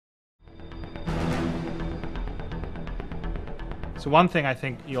So one thing I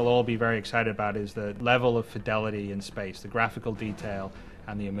think you'll all be very excited about is the level of fidelity in space, the graphical detail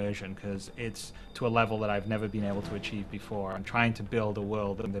and the immersion, because it's to a level that I've never been able to achieve before. I'm trying to build a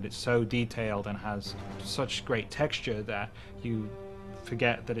world that it's so detailed and has such great texture that you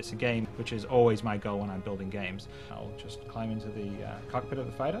forget that it's a game, which is always my goal when I'm building games. I'll just climb into the cockpit of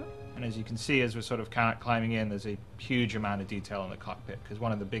the fighter. And as you can see, as we're sort of climbing in, there's a huge amount of detail in the cockpit, because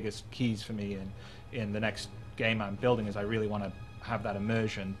one of the biggest keys for me in the next game I'm building is I really want to have that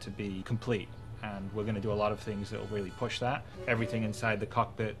immersion to be complete. And we're going to do a lot of things that will really push that. Everything inside the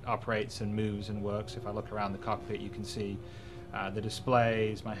cockpit operates and moves and works. If I look around the cockpit, you can see the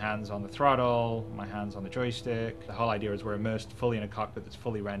displays, my hands on the throttle, my hands on the joystick. The whole idea is we're immersed fully in a cockpit that's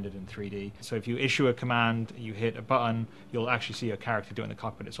fully rendered in 3D. So if you issue a command, you hit a button, you'll actually see your character doing the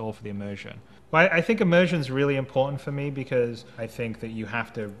cockpit. It's all for the immersion. Well, I think immersion is really important for me, because I think that you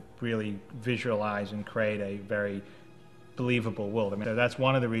have to really visualize and create a very believable world. I mean, that's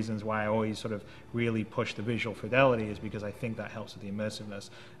one of the reasons why I always sort of really push the visual fidelity, is because I think that helps with the immersiveness.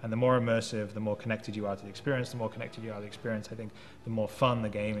 And the more immersive, the more connected you are to the experience, the more connected you are to the experience, I think the more fun the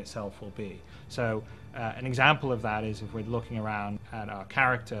game itself will be. So an example of that is if we're looking around at our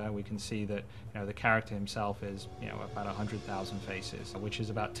character, we can see that the character himself is about 100,000 faces, which is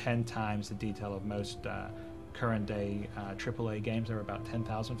about 10 times the detail of most current day AAA games. Are about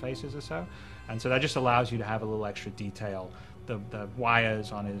 10,000 faces or so, and so that just allows you to have a little extra detail. The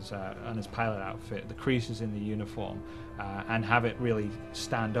wires on his pilot outfit, the creases in the uniform, and have it really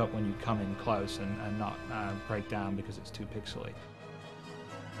stand up when you come in close and not break down because it's too pixely.